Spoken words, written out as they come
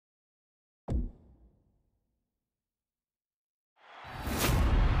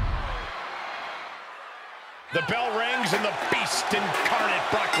The bell rings and the beast incarnate,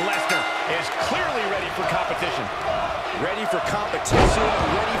 Brock Lesnar, is clearly ready for competition. Ready for competition,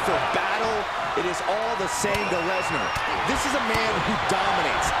 ready for battle. It is all the same to Lesnar. This is a man who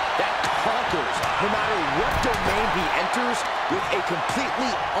dominates, that conquers, no matter what domain he enters, with a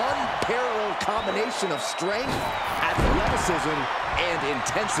completely unparalleled combination of strength, athleticism, and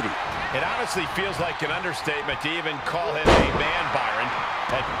intensity. It honestly feels like an understatement to even call him a man, Byron.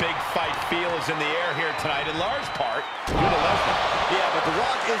 That big fight feel is in the air here tonight, in large part due to Lesnar. Yeah, but The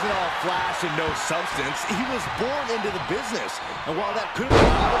Rock isn't all flash and no substance. He was born into the business. And while that could have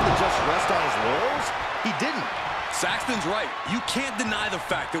allowed him to just rest on his laurels, he didn't. Saxton's right. You can't deny the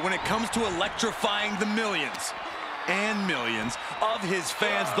fact that when it comes to electrifying the millions and millions of his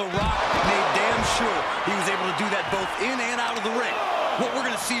fans, The Rock made damn sure he was able to do that both in and out of the ring. What we're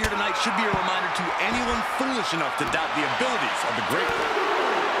going to see here tonight should be a reminder to anyone foolish enough to doubt the abilities of the great one.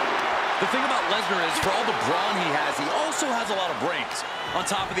 The thing about Lesnar is, for all the brawn he also has a lot of brains. On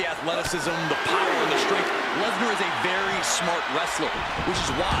top of the athleticism, the power, and the strength, Lesnar is a very smart wrestler, which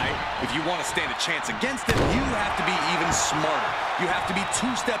is why, if you want to stand a chance against him, you have to be even smarter. You have to be 2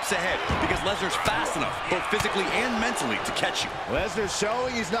 steps ahead, because Lesnar's fast enough, both physically and mentally, to catch you. Lesnar's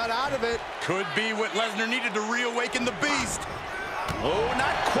showing he's not out of it. Could be what Lesnar needed to reawaken the beast. Oh,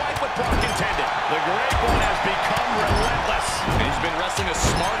 not quite what Brock intended. The Great One has become relentless. And he's been wrestling a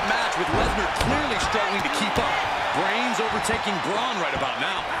smart match with Lesnar clearly struggling to keep up. Brains overtaking brawn right about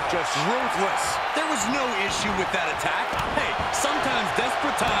now. Just ruthless. There was no issue with that attack. Hey, sometimes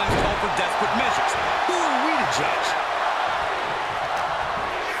desperate times call for desperate measures. Who are we to judge?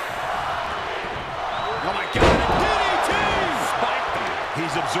 Oh my God, DDT! Spiked him.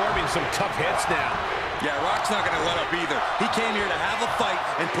 He's absorbing some tough hits now. Yeah, Rock's not going to let up either. He came here to have a fight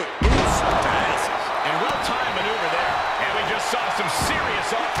and put hits to asses. And well-timed maneuver there. And we just saw some serious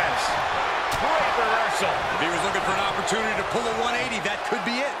offense. Great reversal. If he was looking for an opportunity to pull a 180, that could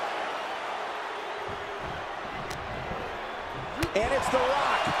be it. And it's The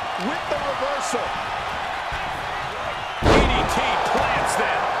Rock with the reversal. DDT plants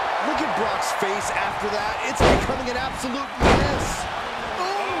them. Look at Brock's face after that. It's becoming an absolute mess.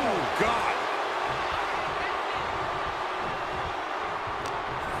 Oh, God.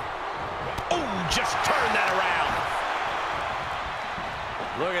 Just turn that around.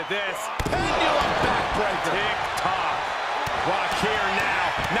 Look at this. Pendulum backbreaker. Tick-tock. Rock here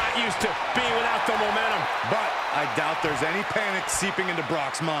now. Not used to being without the momentum. But I doubt there's any panic seeping into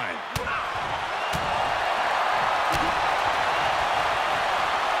Brock's mind.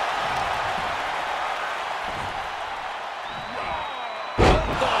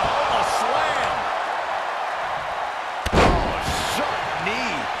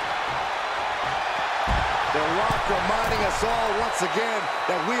 Reminding us all once again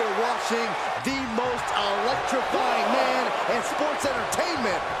that we are watching the most electrifying man in sports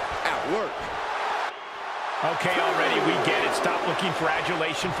entertainment at work. Okay, already, we get it. Stop looking for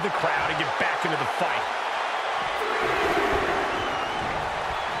adulation for the crowd and get back into the fight.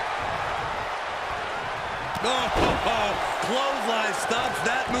 Oh, clothesline stops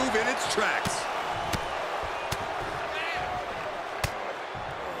that move in its tracks.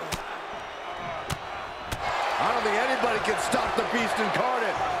 I don't think anybody can stop the beast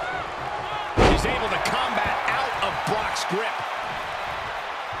incarnate. He's able to combat out of Brock's grip.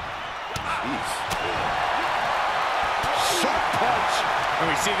 Jeez. Sharp punch. And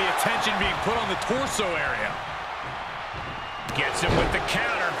we see the attention being put on the torso area. Gets him with the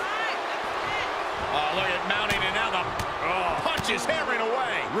counter. Oh, look at mounting and now the punch is hammering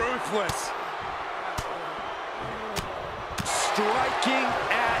away. Ruthless. Striking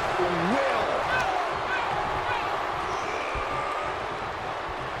at will.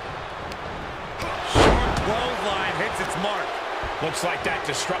 Clothesline hits its mark. Looks like that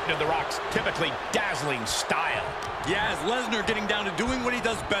disrupted The Rock's typically dazzling style. Yeah, as Lesnar getting down to doing what he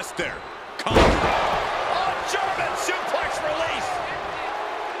does best there. Oh, German suplex release.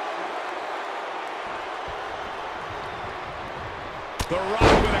 The Rock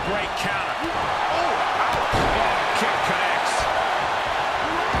with a great counter. Oh, ouch. Oh, kick connects.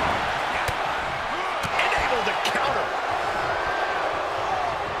 Enabled to counter.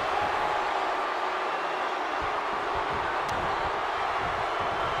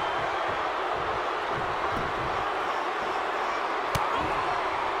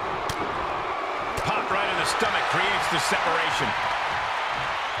 Stomach creates the separation.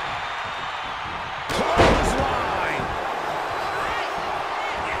 Clothesline.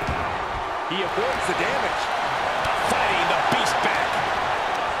 He avoids the damage. Fighting the beast back.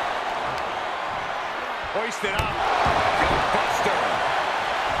 Hoisted up. Buster.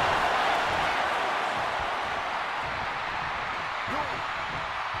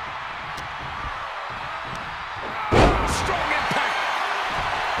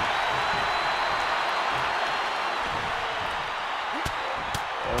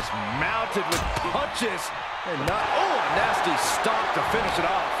 punches. And not, oh, a nasty stop to finish it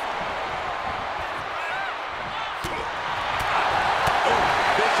off. Oh,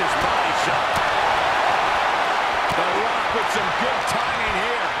 vicious body shot. The Rock with some good timing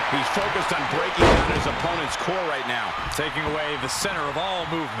here. He's focused on breaking down his opponent's core right now. Taking away the center of all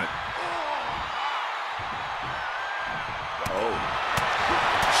movement. Oh.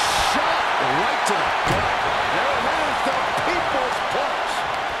 Shot right to the gut. There it is, the people's punch.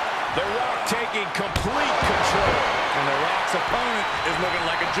 The Rock taking complete control. And The Rock's opponent is looking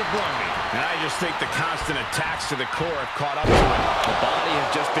like a jabroni. And I just think the constant attacks to the core have caught up to him. The body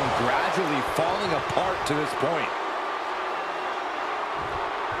has just been gradually falling apart to this point.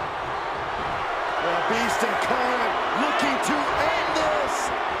 The Beast incarnate looking to end this.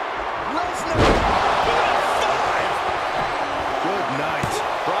 Lesnar with a 5. Good night.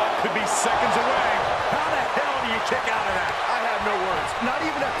 Rock could be seconds away. How the hell do you kick out of that? I have no words. Not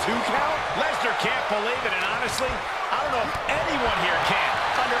even a 2 count? Lesnar can't believe it, and honestly, I don't know if anyone here can.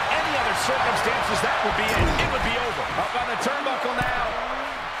 Under any other circumstances, that would be it. It would be over. Up on the turnbuckle now.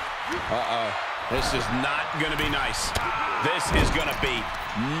 Uh-oh. This is not going to be nice. This is going to be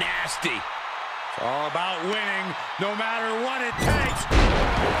nasty. It's all about winning, no matter what it takes.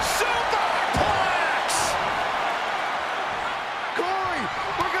 Superplex! Corey,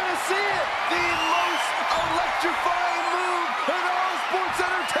 we're going to see it. The most electrifying move in all sports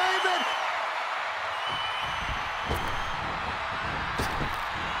entertainment.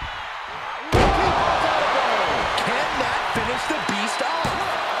 Can that finish the Beast off?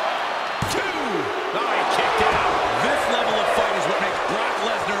 2. Oh, he kicked out. This level of fight is what makes Brock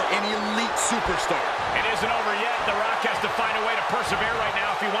Lesnar an elite superstar. It isn't over yet. The Rock has to find a way to persevere right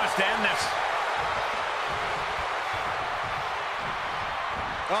now if he wants to end this.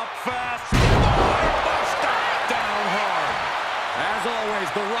 Up fast. Buster. Down hard. As always,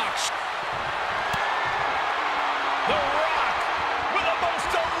 The Rock. The Rock with the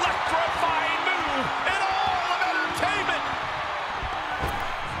most electrifying move in all of entertainment.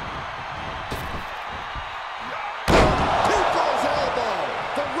 People's elbow.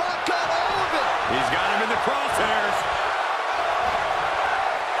 The Rock got all of it. He's got him in the crosshairs.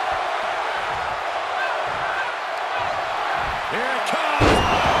 Here it comes.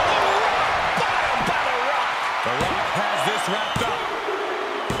 Bottom by the Rock. The Rock has this wrapped up.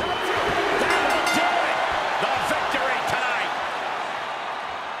 That'll do it. The victory tonight.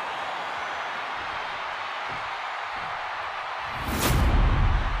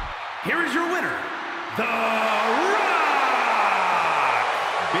 Here is your winner, The Rock!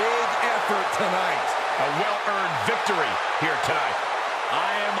 Big effort tonight. A well-earned victory here tonight.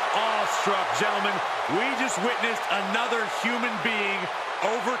 I am awestruck, gentlemen. We just witnessed another human being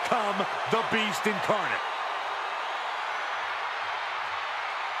overcome the Beast incarnate.